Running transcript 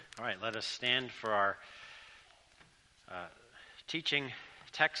All right, let us stand for our teaching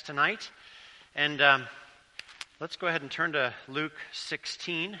text tonight. And let's go ahead and turn to Luke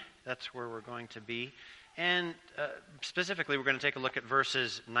 16. That's where we're going to be. And specifically, we're going to take a look at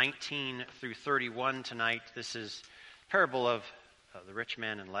verses 19 through 31 tonight. This is the parable of the rich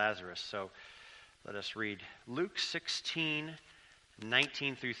man and Lazarus. So let us read Luke 16,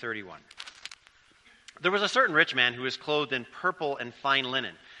 19 through 31. There was a certain rich man who was clothed in purple and fine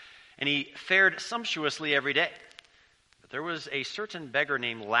linen, and he fared sumptuously every day. But there was a certain beggar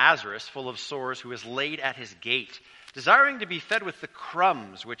named Lazarus, full of sores, who was laid at his gate, desiring to be fed with the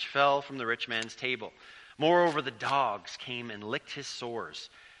crumbs which fell from the rich man's table. Moreover, the dogs came and licked his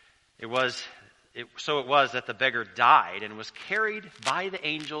sores. It was that the beggar died and was carried by the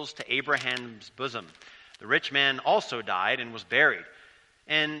angels to Abraham's bosom. The rich man also died and was buried.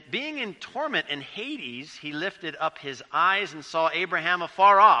 And being in torment in Hades, he lifted up his eyes and saw Abraham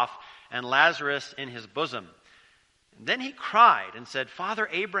afar off and Lazarus in his bosom. And then he cried and said, Father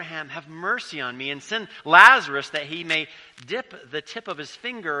Abraham, have mercy on me, and send Lazarus that he may dip the tip of his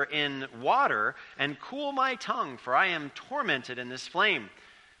finger in water and cool my tongue, for I am tormented in this flame.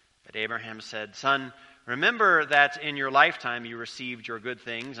 But Abraham said, Son, remember that in your lifetime you received your good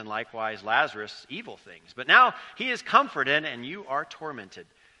things, and likewise Lazarus evil things. But now he is comforted, and you are tormented.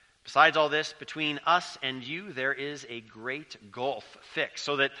 Besides all this, between us and you there is a great gulf fixed,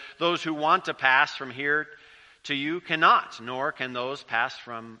 so that those who want to pass from here to you cannot, nor can those pass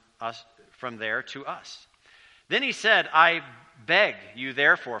from there to us. Then he said, I beg you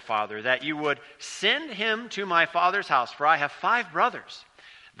therefore, Father, that you would send him to my father's house, for I have 5 brothers,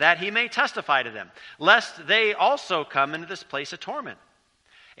 that he may testify to them, lest they also come into this place of torment.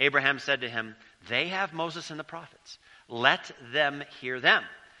 Abraham said to him, They have Moses and the prophets. Let them hear them.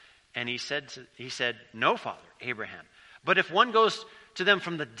 And he said, No, Father Abraham, but if one goes to them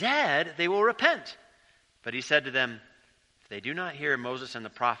from the dead, they will repent. But he said to them, If they do not hear Moses and the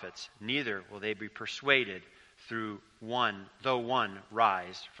prophets, neither will they be persuaded though one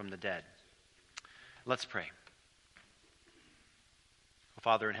rise from the dead. Let's pray.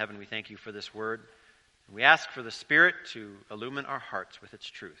 Father in heaven, we thank you for this word. We ask for the Spirit to illumine our hearts with its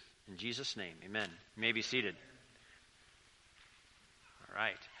truth. In Jesus' name, amen. You may be seated. All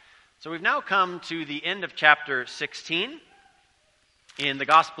right. So we've now come to the end of chapter 16 in the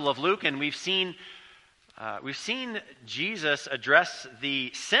Gospel of Luke, and we've seen Jesus address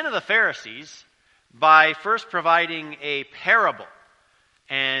the sin of the Pharisees by first providing a parable.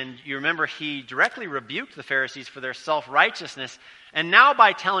 And you remember he directly rebuked the Pharisees for their self-righteousness. And now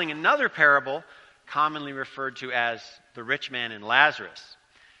by telling another parable, commonly referred to as the rich man and Lazarus.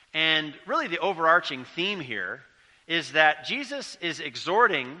 And really the overarching theme here is that Jesus is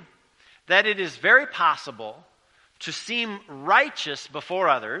exhorting that it is very possible to seem righteous before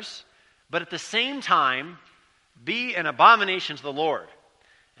others, but at the same time be an abomination to the Lord.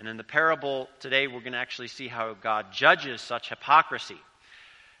 And in the parable today, we're going to actually see how God judges such hypocrisy.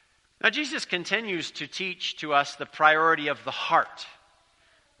 Now, Jesus continues to teach to us the priority of the heart.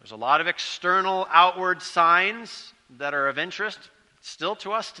 There's a lot of external, outward signs that are of interest still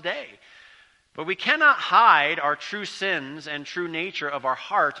to us today. But we cannot hide our true sins and true nature of our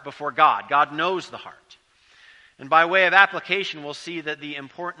heart before God. God knows the heart. And by way of application, we'll see that the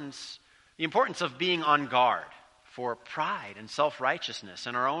importance of being on guard for pride and self-righteousness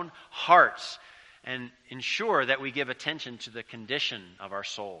in our own hearts, and ensure that we give attention to the condition of our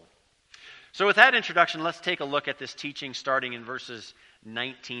soul. So with that introduction, let's take a look at this teaching starting in verses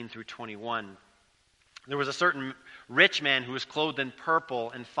 19 through 21. There was a certain rich man who was clothed in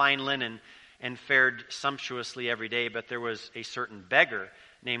purple and fine linen and fared sumptuously every day, but there was a certain beggar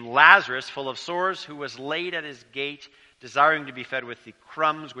named Lazarus, full of sores, who was laid at his gate, desiring to be fed with the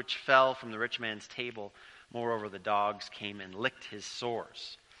crumbs which fell from the rich man's table. Moreover, the dogs came and licked his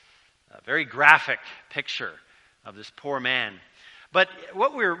sores. A very graphic picture of this poor man. But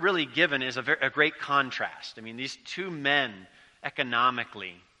what we're really given is a great contrast. I mean, these two men,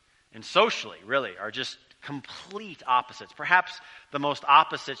 economically and socially, really, are just complete opposites. Perhaps the most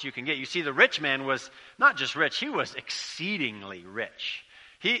opposites you can get. You see, the rich man was not just rich, he was exceedingly rich.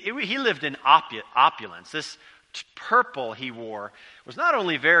 He lived in opulence. This purple he wore was not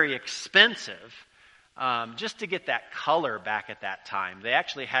only very expensive, just to get that color back at that time, they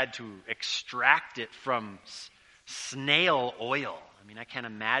actually had to extract it from snail oil. I mean, I can't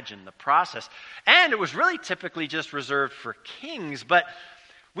imagine the process. And it was really typically just reserved for kings. But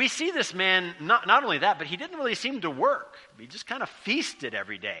we see this man, not only that, but he didn't really seem to work. He just kind of feasted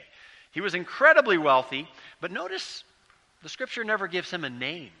every day. He was incredibly wealthy. But notice the scripture never gives him a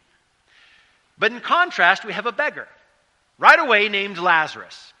name. But in contrast, we have a beggar right away named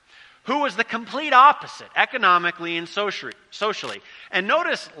Lazarus. who was the complete opposite, economically and socially. And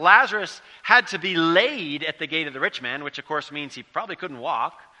notice Lazarus had to be laid at the gate of the rich man, which of course means he probably couldn't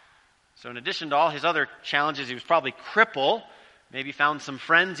walk. So in addition to all his other challenges, he was probably crippled. Maybe found some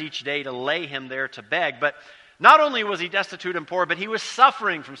friends each day to lay him there to beg. But not only was he destitute and poor, but he was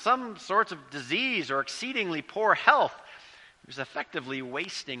suffering from some sorts of disease or exceedingly poor health. He was effectively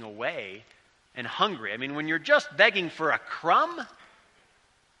wasting away and hungry. I mean, when you're just begging for a crumb,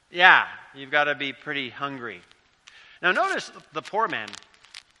 yeah, you've got to be pretty hungry. Now notice the poor man.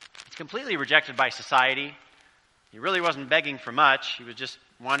 He's completely rejected by society. He really wasn't begging for much. He was just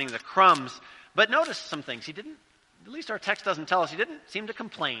wanting the crumbs. But notice some things. He didn't, at least our text doesn't tell us, he didn't seem to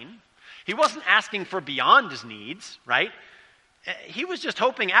complain. He wasn't asking for beyond his needs, right? He was just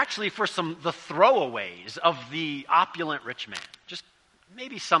hoping actually for the throwaways of the opulent rich man. Just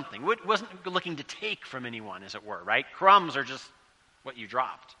maybe something. Wasn't looking to take from anyone, as it were, right? Crumbs are just what you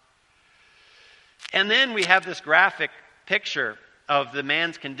dropped. And then we have this graphic picture of the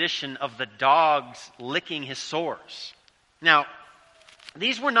man's condition of the dogs licking his sores. Now,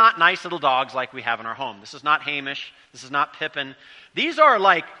 these were not nice little dogs like we have in our home. This is not Hamish. This is not Pippin. These are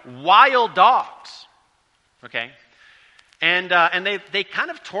like wild dogs, okay? And they kind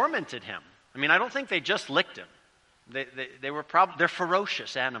of tormented him. I mean, I don't think they just licked him. They're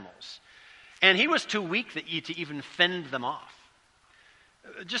ferocious animals. And he was too weak to even fend them off.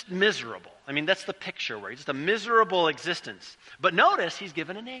 Just miserable. I mean, that's the picture where he's just a miserable existence. But notice he's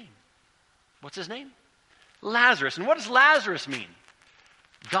given a name. What's his name? Lazarus. And what does Lazarus mean?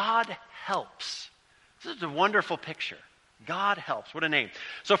 God helps. This is a wonderful picture. God helps. What a name.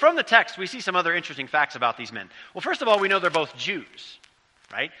 So from the text, we see some other interesting facts about these men. Well, first of all, we know they're both Jews,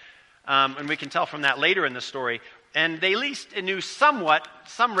 right? And we can tell from that later in the story. And they at least knew some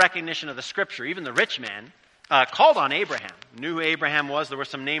recognition of the Scripture. Even the rich man called on Abraham, knew who Abraham was. There was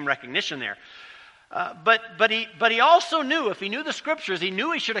some name recognition there. But he also knew, if he knew the Scriptures, he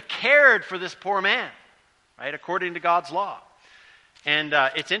knew he should have cared for this poor man, right, according to God's law. And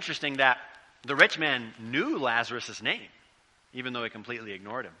it's interesting that the rich man knew Lazarus' name, even though he completely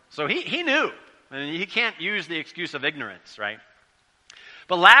ignored him. So he knew. I mean, he can't use the excuse of ignorance, right?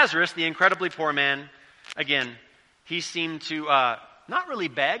 But Lazarus, the incredibly poor man, again, he seemed to not really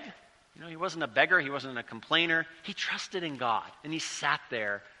beg. You know, he wasn't a beggar. He wasn't a complainer. He trusted in God, and he sat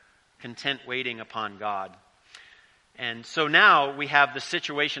there content waiting upon God. And so now we have the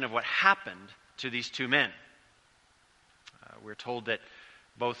situation of what happened to these two men. We're told that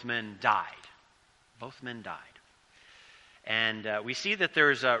both men died. Both men died. And we see that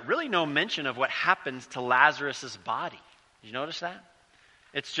there's really no mention of what happens to Lazarus' body. Did you notice that?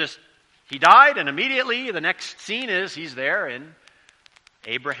 It's just, he died, and immediately the next scene is he's there in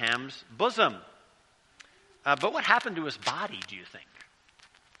Abraham's bosom. But what happened to his body, do you think?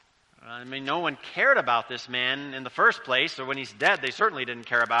 I mean, no one cared about this man in the first place, so when he's dead, they certainly didn't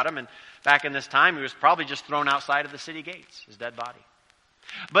care about him. And back in this time, he was probably just thrown outside of the city gates, his dead body.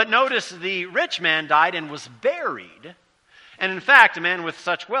 But notice the rich man died and was buried. And in fact, a man with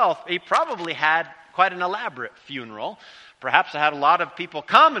such wealth, he probably had quite an elaborate funeral. Perhaps had a lot of people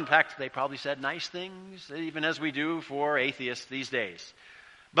come. In fact, they probably said nice things, even as we do for atheists these days.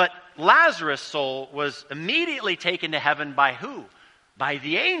 But Lazarus' soul was immediately taken to heaven by who? By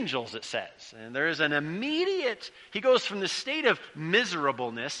the angels, it says. And there is an immediate, he goes from the state of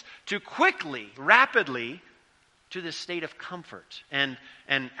miserableness to quickly, rapidly, to this state of comfort and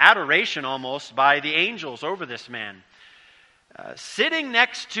adoration almost by the angels over this man. Sitting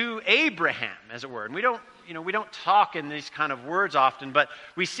next to Abraham, as it were. And we don't talk in these kind of words often, but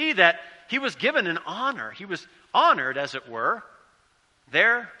we see that he was given an honor. He was honored, as it were,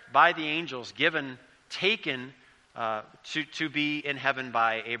 there by the angels, taken to be in heaven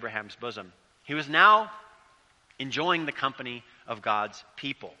by Abraham's bosom. He was now enjoying the company of God's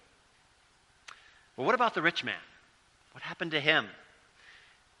people. But what about the rich man? What happened to him?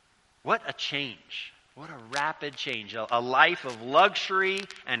 What a change. What a rapid change. A life of luxury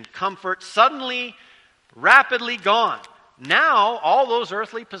and comfort suddenly, rapidly gone. Now, all those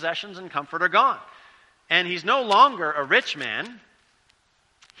earthly possessions and comfort are gone. And he's no longer a rich man.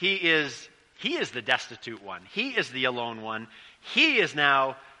 He is the destitute one. He is the alone one. He is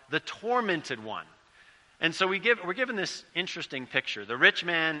now the tormented one. And so we're given this interesting picture. The rich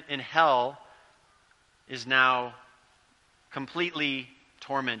man in hell is now completely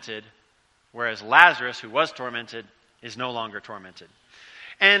tormented, whereas Lazarus, who was tormented, is no longer tormented.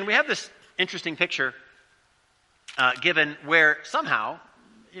 And we have this interesting picture given where somehow,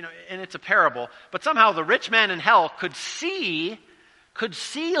 and it's a parable, but somehow the rich man in hell could see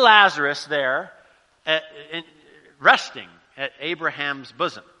Lazarus there resting at Abraham's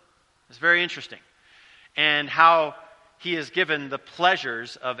bosom. It's very interesting. And how he is given the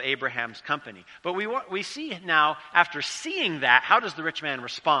pleasures of Abraham's company. But we see now, after seeing that, how does the rich man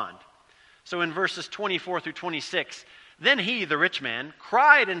respond? So in verses 24 through 26, then he, the rich man,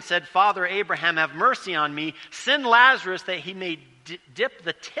 cried and said, Father Abraham, have mercy on me. Send Lazarus that he may dip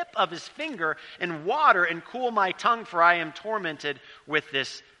the tip of his finger in water and cool my tongue, for I am tormented with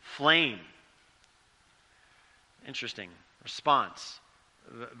this flame. Interesting response.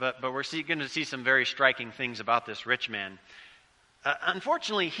 But we're going to see some very striking things about this rich man.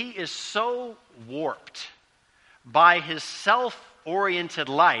 Unfortunately, he is so warped by his self-oriented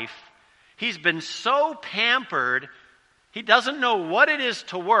life. He's been so pampered, he doesn't know what it is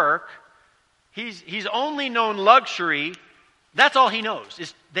to work. He's only known luxury. That's all he knows,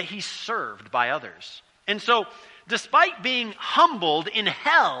 is that he's served by others. And so, despite being humbled in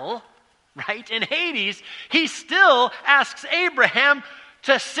hell, right, in Hades, he still asks Abraham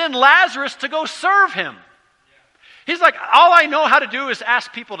to send Lazarus to go serve him. He's like, all I know how to do is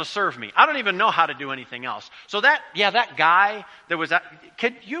ask people to serve me. I don't even know how to do anything else. So that guy that was at,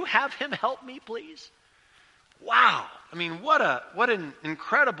 could you have him help me, please? Wow. I mean, what an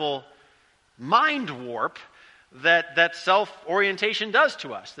incredible mind warp that self-orientation does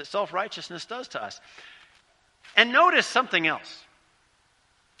to us, that self-righteousness does to us. And notice something else.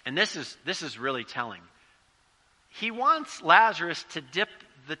 And this is really telling. He wants Lazarus to dip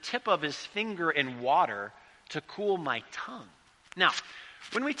the tip of his finger in water to cool my tongue. Now,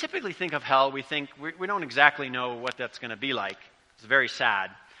 when we typically think of hell, we think we don't exactly know what that's going to be like. It's very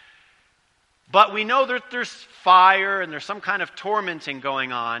sad. But we know that there's fire and there's some kind of tormenting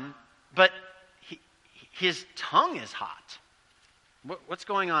going on. But his tongue is hot. What's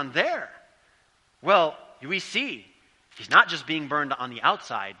going on there? Well, we see he's not just being burned on the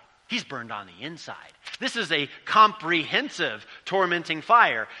outside. He's burned on the inside. This is a comprehensive, tormenting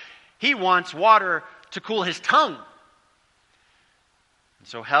fire. He wants water to cool his tongue. And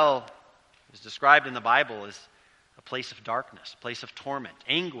so hell is described in the Bible as a place of darkness, a place of torment,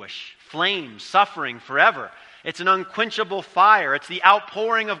 anguish, flame, suffering forever. It's an unquenchable fire. It's the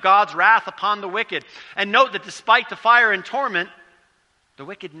outpouring of God's wrath upon the wicked. And note that despite the fire and torment, the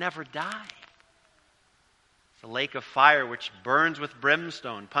wicked never die. The lake of fire which burns with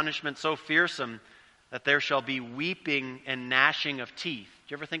brimstone, punishment so fearsome that there shall be weeping and gnashing of teeth.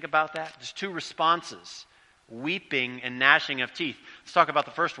 Do you ever think about that? There's two responses, weeping and gnashing of teeth. Let's talk about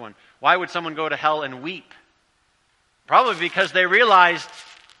the first one. Why would someone go to hell and weep? Probably because they realized,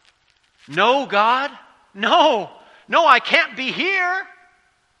 no, God, no, I can't be here.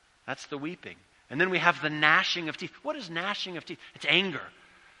 That's the weeping. And then we have the gnashing of teeth. What is gnashing of teeth? It's anger.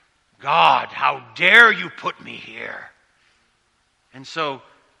 God, how dare you put me here? And so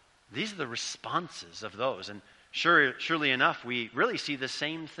these are the responses of those. And surely enough, we really see the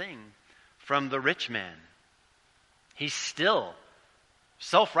same thing from the rich man. He's still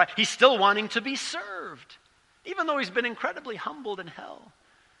self-righteous. He's still wanting to be served, even though he's been incredibly humbled in hell.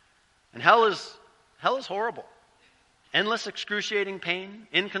 And hell is horrible. Endless excruciating pain,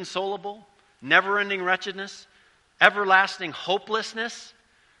 inconsolable, never-ending wretchedness, everlasting hopelessness.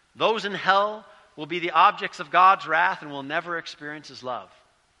 Those in hell will be the objects of God's wrath and will never experience His love.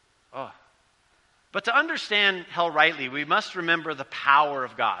 Oh. But to understand hell rightly, we must remember the power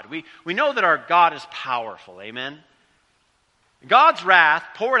of God. We know that our God is powerful, amen? God's wrath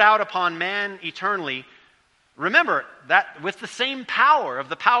poured out upon man eternally, remember that with the same power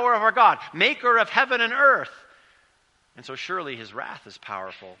of our God, maker of heaven and earth. And so surely His wrath is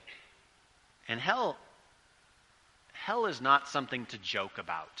powerful. And hell is not something to joke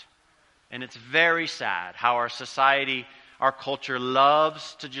about. And it's very sad how our society, our culture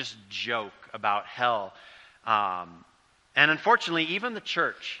loves to just joke about hell. And unfortunately, even the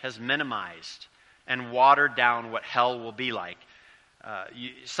church has minimized and watered down what hell will be like.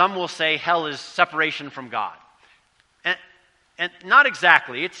 Some will say hell is separation from God. And not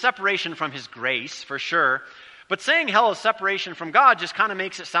exactly. It's separation from His grace, for sure. But saying hell is separation from God just kind of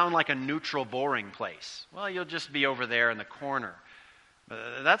makes it sound like a neutral, boring place. Well, you'll just be over there in the corner.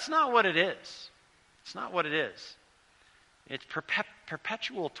 That's not what it is. It's not what it is. It's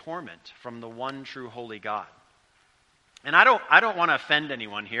perpetual torment from the one true holy God. And I don't want to offend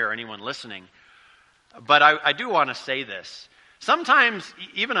anyone here or anyone listening, but I do want to say this. Sometimes,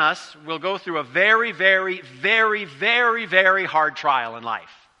 even us, will go through a very, very, very, very, very hard trial in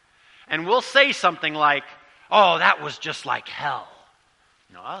life. And we'll say something like, oh, that was just like hell.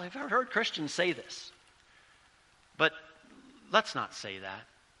 You know, I've heard Christians say this. But let's not say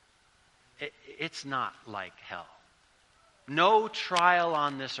that. It's not like hell. No trial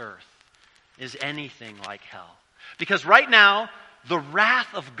on this earth is anything like hell. Because right now, the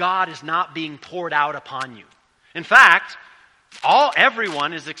wrath of God is not being poured out upon you. In fact,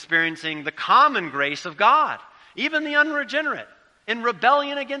 everyone is experiencing the common grace of God. Even the unregenerate, in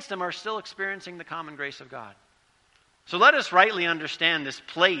rebellion against Him, are still experiencing the common grace of God. So let us rightly understand this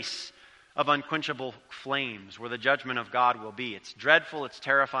place of unquenchable flames where the judgment of God will be. It's dreadful, it's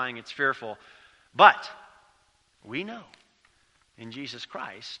terrifying, it's fearful. But we know in Jesus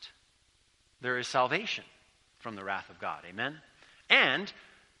Christ there is salvation from the wrath of God. Amen? And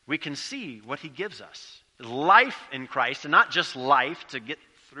we can see what He gives us. Life in Christ, and not just life to get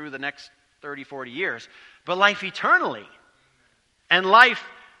through the next 30, 40 years, but life eternally. And life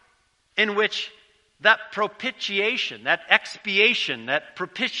in which that propitiation, that expiation, that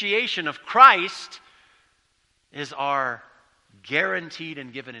propitiation of Christ is our guaranteed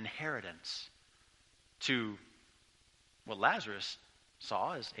and given inheritance to what Lazarus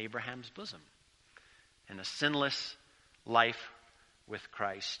saw as Abraham's bosom, and a sinless life with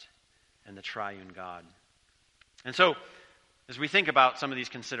Christ and the triune God. And so, as we think about some of these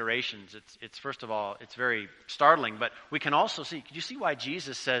considerations, it's first of all, it's very startling, but we can also see, can you see why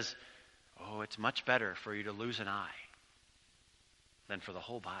Jesus says, oh, it's much better for you to lose an eye than for the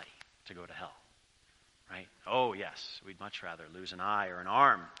whole body to go to hell, right? Oh, yes, we'd much rather lose an eye or an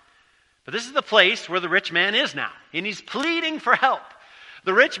arm. But this is the place where the rich man is now, and he's pleading for help.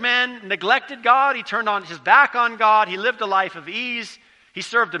 The rich man neglected God. He turned on his back on God. He lived a life of ease. He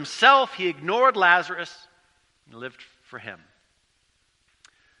served himself. He ignored Lazarus. He lived for him.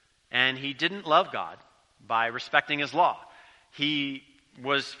 And he didn't love God by respecting His law. He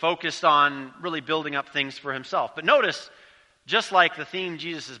was focused on really building up things for himself. But notice, just like the theme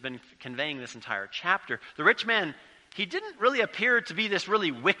Jesus has been conveying this entire chapter, the rich man, he didn't really appear to be this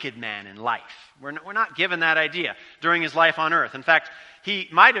really wicked man in life. We're not given that idea during his life on earth. In fact, he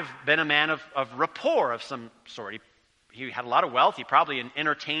might have been a man of rapport of some sort. He had a lot of wealth. He probably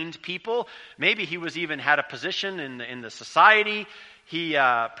entertained people. Maybe he was even had a position in the society. He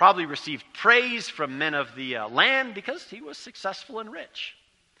probably received praise from men of the land because he was successful and rich.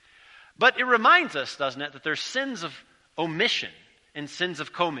 But it reminds us, doesn't it, that there's sins of omission and sins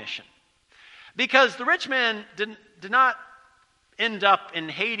of commission. Because the rich man did not end up in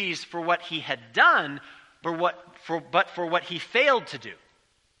Hades for what he had done, but for what he failed to do.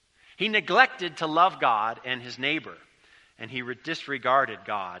 He neglected to love God and his neighbor, and he disregarded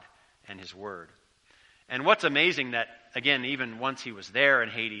God and His word. And what's amazing that, again, even once he was there in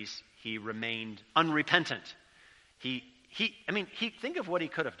Hades, he remained unrepentant. Think of what he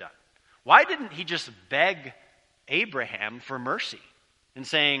could have done. Why didn't he just beg Abraham for mercy and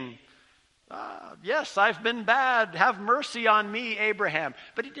saying, yes, I've been bad. Have mercy on me, Abraham.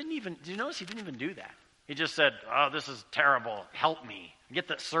 But he didn't even, do you notice he didn't even do that? He just said, oh, this is terrible. Help me. Get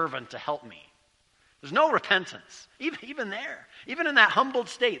that servant to help me. There's no repentance. Even there. Even in that humbled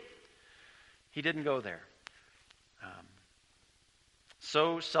state. He didn't go there.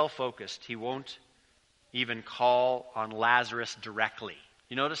 So self-focused, he won't even call on Lazarus directly.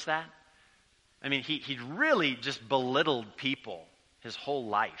 You notice that? I mean, he really just belittled people his whole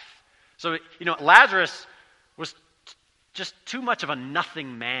life. So, Lazarus was just too much of a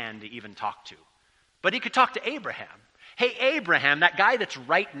nothing man to even talk to. But he could talk to Abraham. Hey, Abraham, that guy that's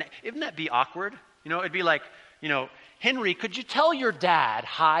isn't that be awkward? It'd be like, Henry, could you tell your dad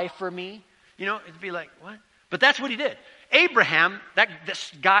hi for me? It'd be like, what? But that's what he did. Abraham,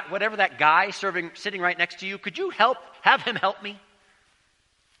 this guy, whatever that guy sitting right next to you, could you have him help me?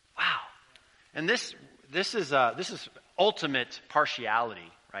 Wow. And this is ultimate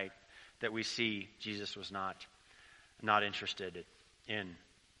partiality, right? That we see Jesus was not interested in.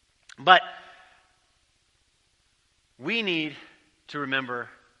 But we need to remember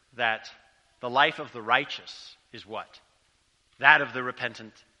that the life of the righteous is what? That of the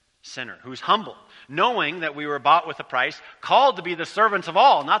repentant sinner who's humble, knowing that we were bought with a price, called to be the servants of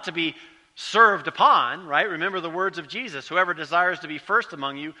all, not to be served upon, right? Remember the words of Jesus, whoever desires to be first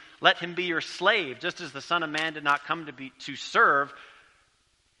among you, let him be your slave, just as the Son of Man did not come to serve,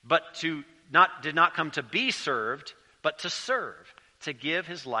 but did not come to be served, but to serve, to give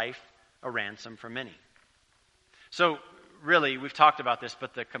his life a ransom for many. So really, we've talked about this,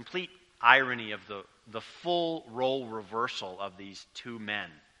 but the complete irony of the full role reversal of these two men.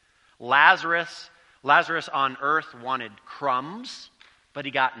 Lazarus on earth wanted crumbs, but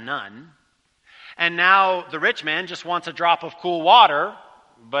he got none. And now the rich man just wants a drop of cool water,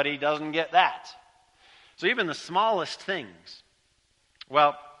 but he doesn't get that. So even the smallest things.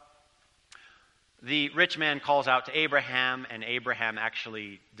 Well, the rich man calls out to Abraham, and Abraham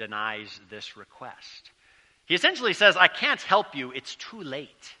actually denies this request. He essentially says, I can't help you, it's too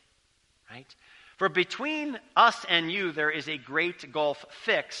late. Right? For between us and you there is a great gulf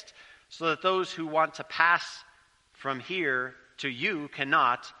fixed, so that those who want to pass from here to you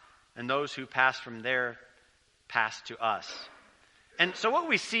cannot, and those who pass from there pass to us." And so what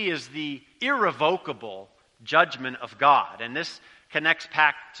we see is the irrevocable judgment of God. And this connects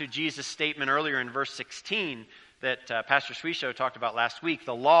back to Jesus' statement earlier in verse 16 that Pastor Suisho talked about last week.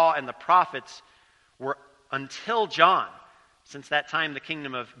 The law and the prophets were until John. Since that time, the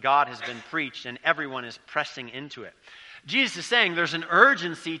kingdom of God has been preached, and everyone is pressing into it. Jesus is saying there's an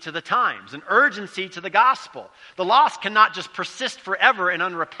urgency to the times, an urgency to the gospel. The lost cannot just persist forever in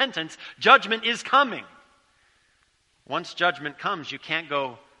unrepentance. Judgment is coming. Once judgment comes, you can't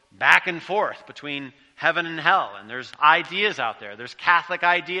go back and forth between heaven and hell. And there's ideas out there. There's Catholic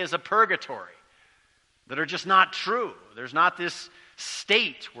ideas of purgatory that are just not true. There's not this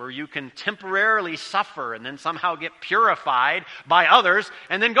state where you can temporarily suffer and then somehow get purified by others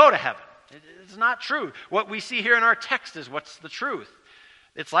and then go to heaven. It's not true. What we see here in our text is what's the truth.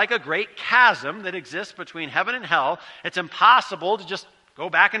 It's like a great chasm that exists between heaven and hell. It's impossible to just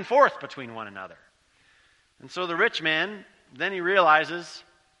go back and forth between one another. And so the rich man, then he realizes,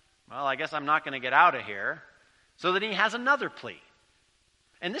 well, I guess I'm not going to get out of here. So then he has another plea.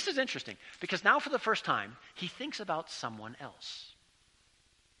 And this is interesting, because now for the first time, he thinks about someone else.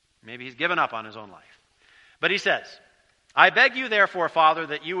 Maybe he's given up on his own life. But he says, "I beg you therefore, Father,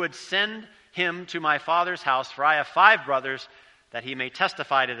 that you would send him to my father's house, for I have 5 brothers, that he may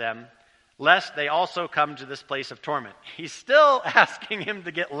testify to them, lest they also come to this place of torment." He's still asking him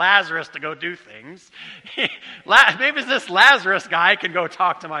to get Lazarus to go do things. Maybe this Lazarus guy can go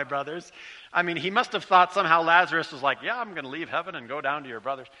talk to my brothers. I mean, he must have thought somehow Lazarus was like, "Yeah, I'm going to leave heaven and go down to your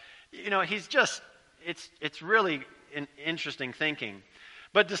brothers." You know, he's just, it's really an interesting thinking.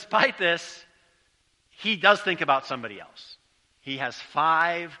 But despite this, he does think about somebody else. He has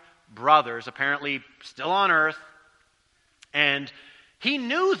 5 brothers, apparently still on earth. And he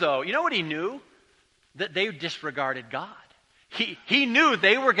knew, though, you know what he knew? That they disregarded God. He knew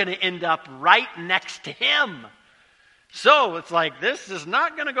they were going to end up right next to him. So it's like, this is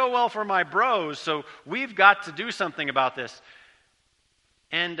not going to go well for my bros, so we've got to do something about this.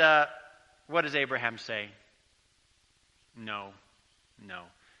 And what does Abraham say? No.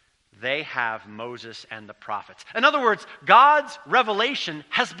 They have Moses and the prophets. In other words, God's revelation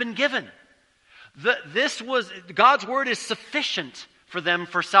has been given. God's word is sufficient for them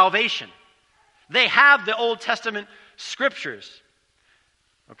for salvation. They have the Old Testament scriptures.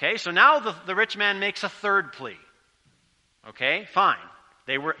 Okay, so now the rich man makes a third plea. Okay, fine.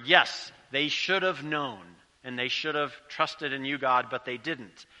 They should have known, and they should have trusted in you, God, but they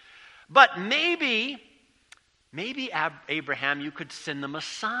didn't. But maybe Abraham, you could send them a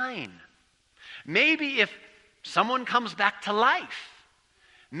sign. Maybe if someone comes back to life,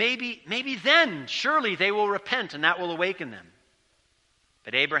 maybe then surely they will repent and that will awaken them.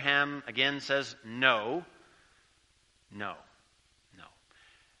 But Abraham again says, no.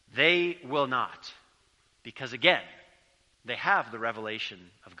 They will not. Because again, they have the revelation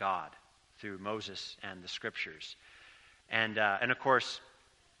of God through Moses and the scriptures. And of course,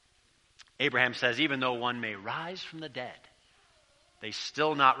 Abraham says, even though one may rise from the dead, they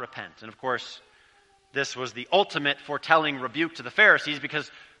still not repent. And of course, this was the ultimate foretelling rebuke to the Pharisees, because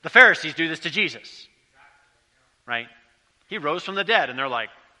the Pharisees do this to Jesus. Right? He rose from the dead, and they're like,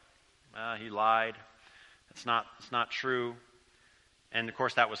 he lied. It's not true. And of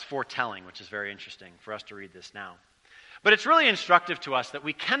course, that was foretelling, which is very interesting for us to read this now. But it's really instructive to us that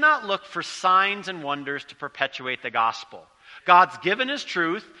we cannot look for signs and wonders to perpetuate the gospel. God's given his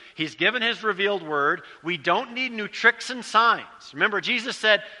truth. He's given his revealed word. We don't need new tricks and signs. Remember, Jesus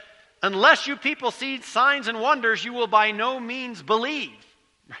said, unless you people see signs and wonders, you will by no means believe.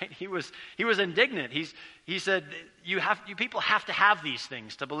 Right? He was indignant. He said, you people have to have these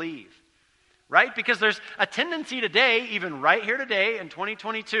things to believe. Right? Because there's a tendency today, even right here today in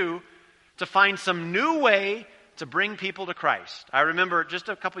 2022, to find some new way to bring people to Christ. I remember just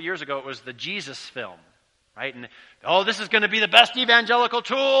a couple years ago, it was the Jesus film. Right? And, this is going to be the best evangelical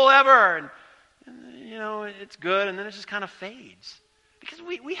tool ever. And it's good, and then it just kind of fades. Because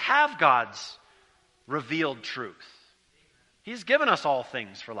we have God's revealed truth. He's given us all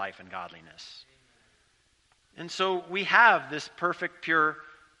things for life and godliness. And so we have this perfect, pure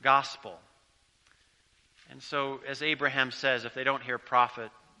gospel. And so, as Abraham says, if they don't hear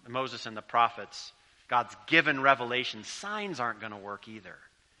Moses and the prophets, God's given revelation, signs aren't going to work either.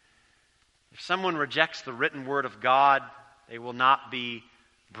 If someone rejects the written word of God, they will not be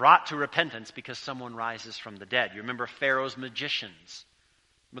brought to repentance because someone rises from the dead. You remember Pharaoh's magicians.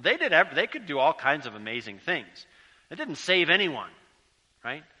 But they could do all kinds of amazing things. It didn't save anyone,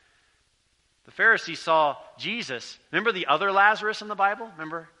 right? The Pharisees saw Jesus. Remember the other Lazarus in the Bible?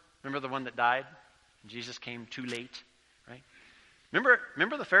 Remember the one that died? Jesus came too late, right?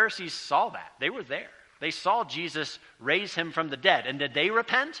 Remember the Pharisees saw that. They were there. They saw Jesus raise him from the dead. And did they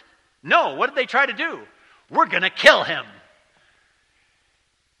repent? No. What did they try to do? We're going to kill him.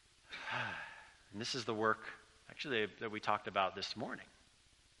 And this is the work, actually, that we talked about this morning,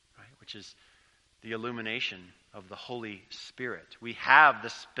 right? Which is the illumination of the Holy Spirit. We have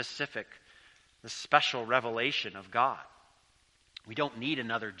the special revelation of God. We don't need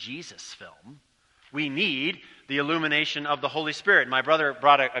another Jesus film. We need the illumination of the Holy Spirit. My brother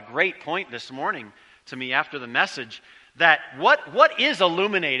brought a great point this morning to me after the message, that what is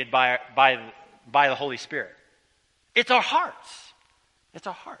illuminated by the Holy Spirit? It's our hearts. It's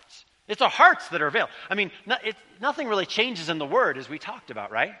our hearts. It's our hearts that are veiled. I mean, nothing really changes in the Word, as we talked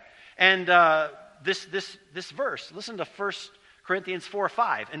about, right? And this verse, listen to 1 Corinthians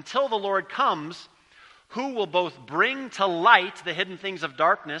 4:5. Until the Lord comes, who will both bring to light the hidden things of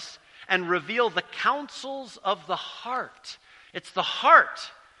darkness and reveal the counsels of the heart. It's the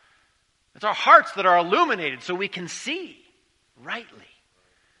heart. It's our hearts that are illuminated so we can see rightly.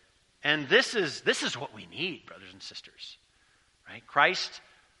 And this is what we need, brothers and sisters. Right? Christ,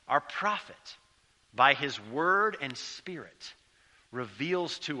 our prophet, by his word and spirit,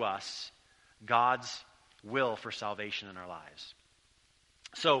 reveals to us God's will for salvation in our lives.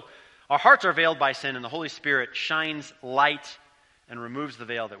 So, our hearts are veiled by sin, and the Holy Spirit shines light and removes the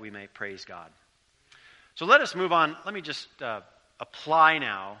veil that we may praise God. So let us move on. Let me just apply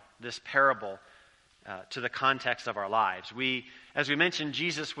now this parable to the context of our lives. As we mentioned,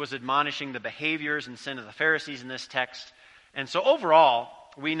 Jesus was admonishing the behaviors and sin of the Pharisees in this text. And so overall,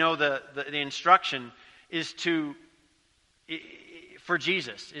 we know the instruction is for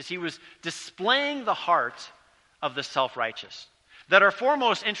Jesus, is he was displaying the heart of the self-righteous, that are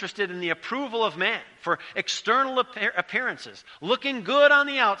foremost interested in the approval of man, for external appearances, looking good on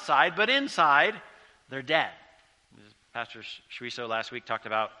the outside, but inside, they're dead. Pastor Shwiso last week talked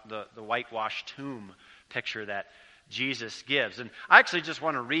about the whitewashed tomb picture that Jesus gives. And I actually just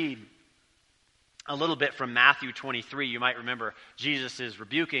want to read a little bit from Matthew 23. You might remember Jesus is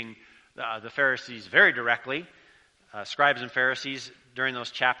rebuking the Pharisees very directly, scribes and Pharisees during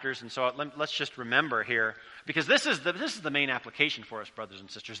those chapters. And so let's just remember here, because this is the main application for us, brothers and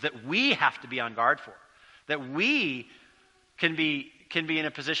sisters, that we have to be on guard for, that we can be in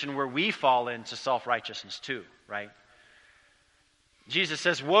a position where we fall into self-righteousness too, right? Jesus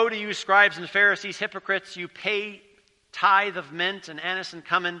says, "Woe to you, scribes and Pharisees, hypocrites! You pay tithe of mint and anise and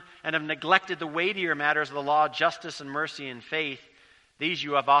cumin, and have neglected the weightier matters of the law, justice and mercy and faith. These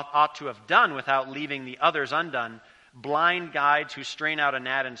you ought to have done without leaving the others undone. Blind guides who strain out a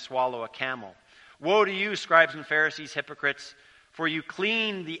gnat and swallow a camel. Woe to you, scribes and Pharisees, hypocrites! For you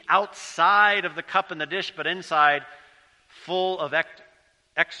clean the outside of the cup and the dish, but inside full of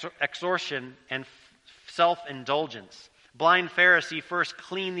extortion and self-indulgence. Blind Pharisee, first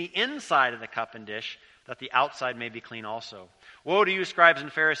clean the inside of the cup and dish, that the outside may be clean also. Woe to you, scribes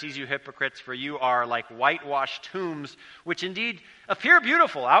and Pharisees, you hypocrites, for you are like whitewashed tombs, which indeed appear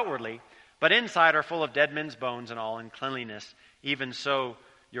beautiful outwardly, but inside are full of dead men's bones and all uncleanliness. Even so,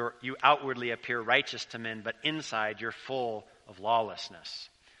 you outwardly appear righteous to men, but inside you're full of lawlessness."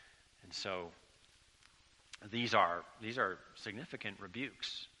 And so these are significant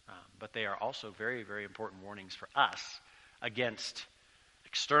rebukes, but they are also very, very important warnings for us against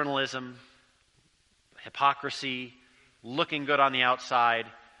externalism, hypocrisy, looking good on the outside.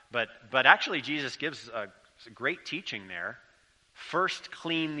 But actually Jesus gives a great teaching there. First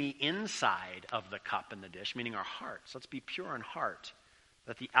clean the inside of the cup and the dish, meaning our hearts. Let's be pure in heart,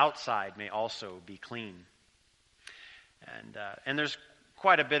 that the outside may also be clean. And there's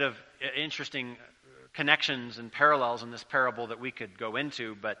quite a bit of interesting connections and parallels in this parable that we could go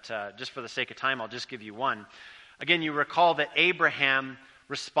into, but just for the sake of time, I'll just give you one. Again, you recall that Abraham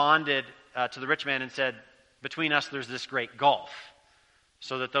responded to the rich man and said, "Between us there's this great gulf,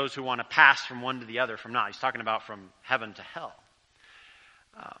 so that those who want to pass from one to the other from not." He's talking about from heaven to hell.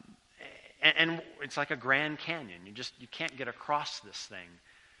 And it's like a Grand Canyon. You can't get across this thing.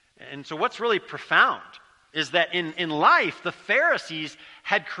 And so what's really profound is that in life, the Pharisees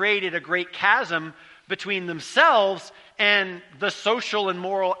had created a great chasm between themselves and the social and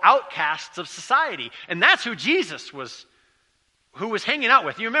moral outcasts of society. And that's who Jesus was, who was hanging out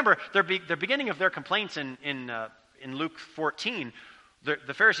with. You remember the beginning of their complaints in Luke 14.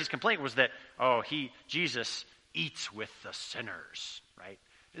 The Pharisees' complaint was that, Jesus eats with the sinners, right?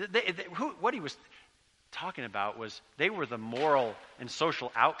 What he was talking about was they were the moral and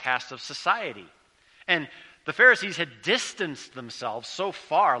social outcasts of society. And the Pharisees had distanced themselves so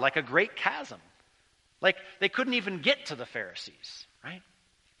far, like a great chasm. Like they couldn't even get to the Pharisees, right?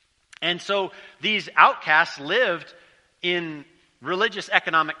 And so these outcasts lived in religious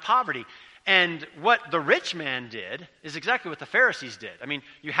economic poverty. And what the rich man did is exactly what the Pharisees did. I mean,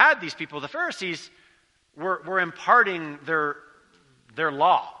 you had these people, the Pharisees were imparting their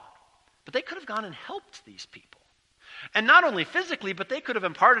law, but they could have gone and helped these people. And not only physically, but they could have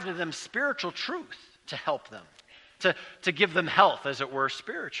imparted to them spiritual truth to help them, to give them health, as it were,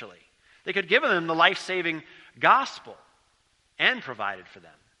 spiritually. They could give them the life-saving gospel and provided for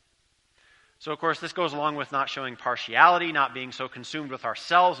them. So, of course, this goes along with not showing partiality, not being so consumed with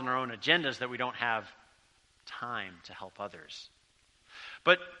ourselves and our own agendas that we don't have time to help others.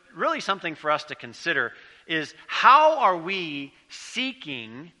 But really something for us to consider is, how are we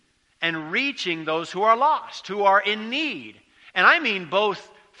seeking and reaching those who are lost, who are in need? And I mean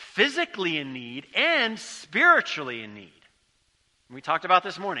both physically in need and spiritually in need. We talked about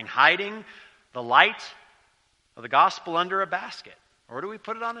this morning, hiding the light of the gospel under a basket. Or do we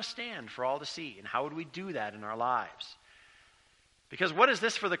put it on a stand for all to see? And how would we do that in our lives? Because what is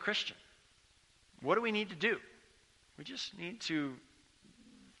this for the Christian? What do we need to do? We just need to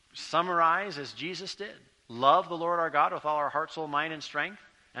summarize as Jesus did. Love the Lord our God with all our heart, soul, mind, and strength,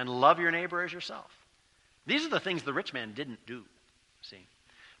 and love your neighbor as yourself. These are the things the rich man didn't do. See,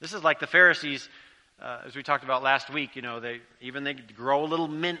 this is like the Pharisees, as we talked about last week. You know, they grow a little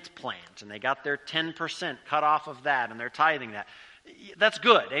mint plant, and they got their 10% cut off of that, and they're tithing that. That's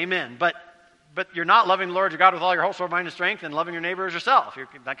good, amen. But you're not loving the Lord your God with all your whole soul, mind, and strength, and loving your neighbor as yourself.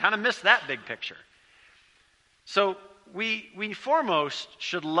 I kind of missed that big picture. So we foremost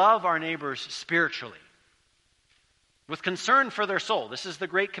should love our neighbors spiritually, with concern for their soul. This is the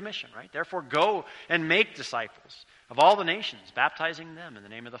Great Commission, right? Therefore, go and make disciples of all the nations, baptizing them in the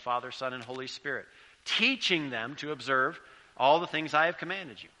name of the Father, Son, and Holy Spirit, teaching them to observe all the things I have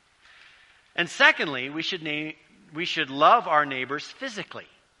commanded you. And secondly, we should love our neighbors physically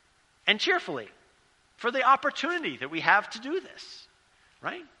and cheerfully for the opportunity that we have to do this,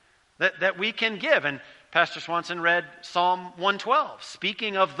 right? That we can give. And Pastor Swanson read Psalm 112,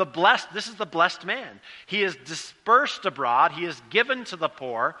 speaking of the blessed. This is the blessed man. He is dispersed abroad. He is given to the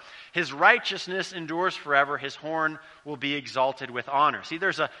poor. His righteousness endures forever. His horn will be exalted with honor. See, there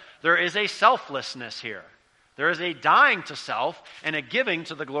is a selflessness here. There is a dying to self and a giving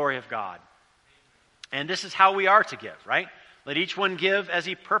to the glory of God. And this is how we are to give, right? Let each one give as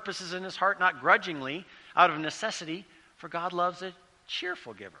he purposes in his heart, not grudgingly, out of necessity, for God loves a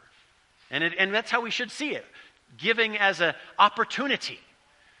cheerful giver. And that's how we should see it. Giving as an opportunity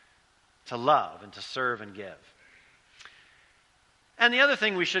to love and to serve and give. And the other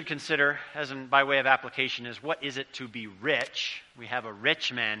thing we should consider, by way of application, is what is it to be rich? We have a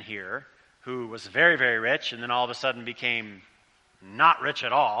rich man here who was very, very rich and then all of a sudden became not rich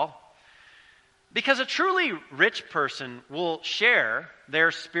at all. Because a truly rich person will share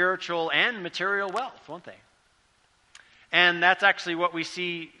their spiritual and material wealth, won't they? And that's actually what we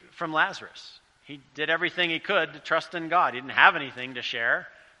see from Lazarus. He did everything he could to trust in God. He didn't have anything to share,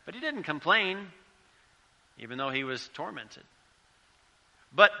 but he didn't complain, even though he was tormented.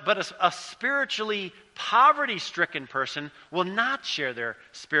 But a spiritually poverty-stricken person will not share their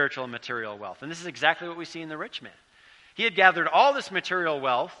spiritual and material wealth. And this is exactly what we see in the rich man. He had gathered all this material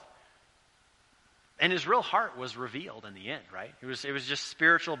wealth, and his real heart was revealed in the end, right? It was just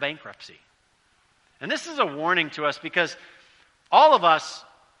spiritual bankruptcy. And this is a warning to us because all of us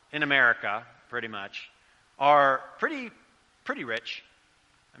in America, pretty much, are pretty rich.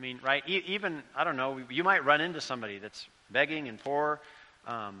 I mean, right? Even, I don't know, you might run into somebody that's begging and poor,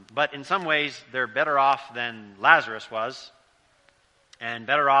 but in some ways they're better off than Lazarus was, and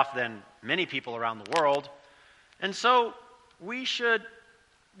better off than many people around the world. And so we should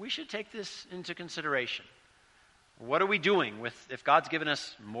take this into consideration. What are we doing if God's given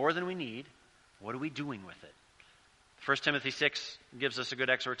us more than we need, what are we doing with it? 1 Timothy 6 gives us a good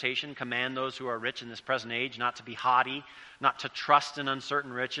exhortation. Command those who are rich in this present age not to be haughty, not to trust in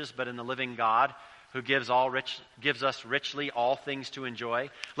uncertain riches, but in the living God who gives us richly all things to enjoy.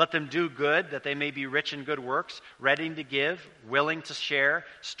 Let them do good, that they may be rich in good works, ready to give, willing to share,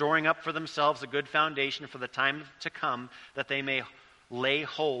 storing up for themselves a good foundation for the time to come, that they may lay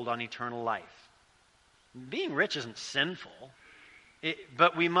hold on eternal life. Being rich isn't sinful,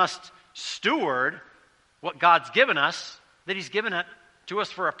 but we must steward what God's given us, that He's given it to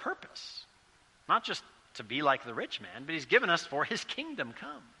us for a purpose. Not just to be like the rich man, but He's given us for His kingdom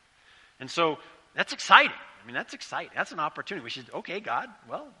come. And so that's exciting. I mean, that's exciting. That's an opportunity. We should, okay, God,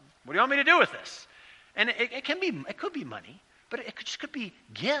 well, what do you want me to do with this? And it could be money, but it just could be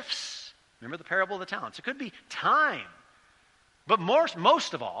gifts. Remember the parable of the talents. It could be time. But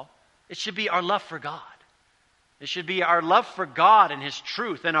most of all, it should be our love for God. It should be our love for God and His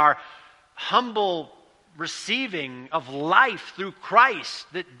truth and our humble receiving of life through Christ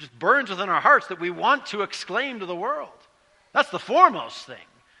that just burns within our hearts that we want to exclaim to the world. That's the foremost thing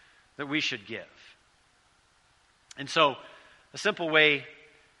that we should give. And so, a simple way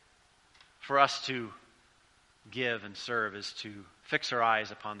for us to give and serve is to fix our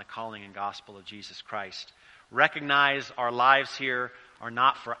eyes upon the calling and gospel of Jesus Christ. Recognize our lives here are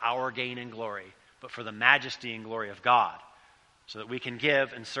not for our gain and glory, but for the majesty and glory of God, so that we can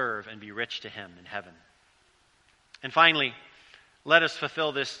give and serve and be rich to Him in heaven. And finally, let us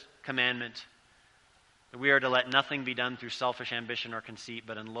fulfill this commandment that we are to let nothing be done through selfish ambition or conceit,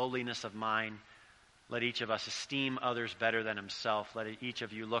 but in lowliness of mind, let each of us esteem others better than himself. Let each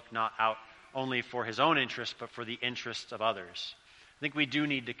of you look not out only for his own interest, but for the interests of others. I think we do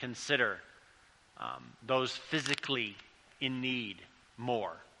need to consider those physically in need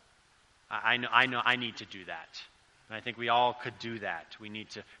more. I know I need to do that. And I think we all could do that. We need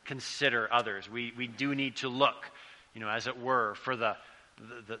to consider others. We do need to look, as it were, for the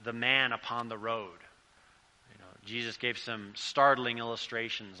man upon the road. Jesus gave some startling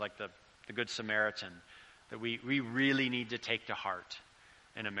illustrations like the Good Samaritan that we really need to take to heart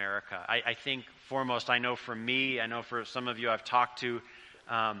in America. I think foremost, I know for me, I know for some of you I've talked to,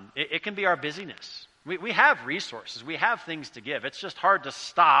 it can be our busyness. We have resources. We have things to give. It's just hard to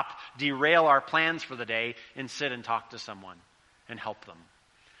stop, derail our plans for the day, and sit and talk to someone and help them.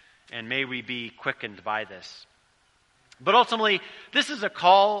 And may we be quickened by this. But ultimately, this is a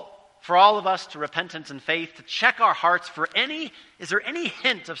call for all of us to repentance and faith, to check our hearts for is there any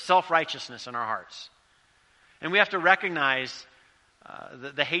hint of self-righteousness in our hearts? And we have to recognize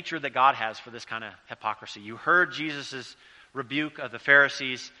the hatred that God has for this kind of hypocrisy. You heard Jesus' rebuke of the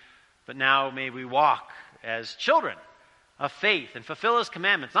Pharisees, but now may we walk as children of faith and fulfill His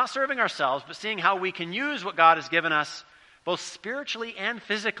commandments, not serving ourselves, but seeing how we can use what God has given us, both spiritually and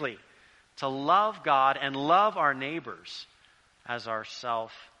physically, to love God and love our neighbors as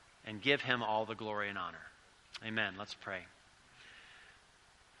ourself, and give Him all the glory and honor. Amen. Let's pray.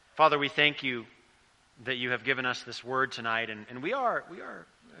 Father, we thank You that You have given us this word tonight, and we are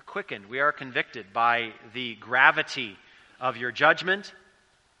quickened, we are convicted by the gravity of Your judgment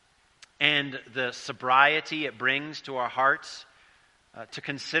and the sobriety it brings to our hearts to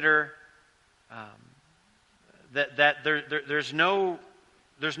consider that there's no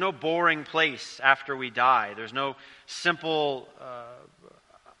boring place after we die. There's no simple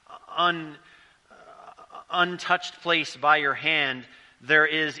untouched place by Your hand. There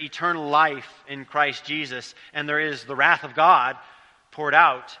is eternal life in Christ Jesus, and there is the wrath of God poured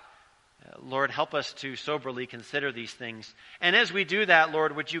out. Lord, help us to soberly consider these things. And as we do that,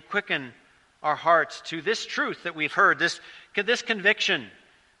 Lord, would You quicken our hearts to this truth that we've heard, this conviction,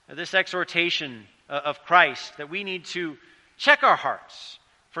 this exhortation of Christ, that we need to check our hearts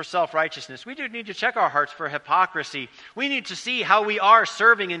for self-righteousness. We do need to check our hearts for hypocrisy. We need to see how we are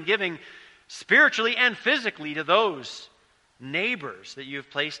serving and giving spiritually and physically to those neighbors that You've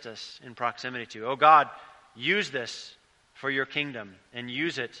placed us in proximity to. Oh God, use this for Your kingdom and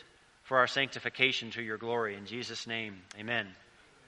use it for our sanctification to Your glory. In Jesus' name, amen.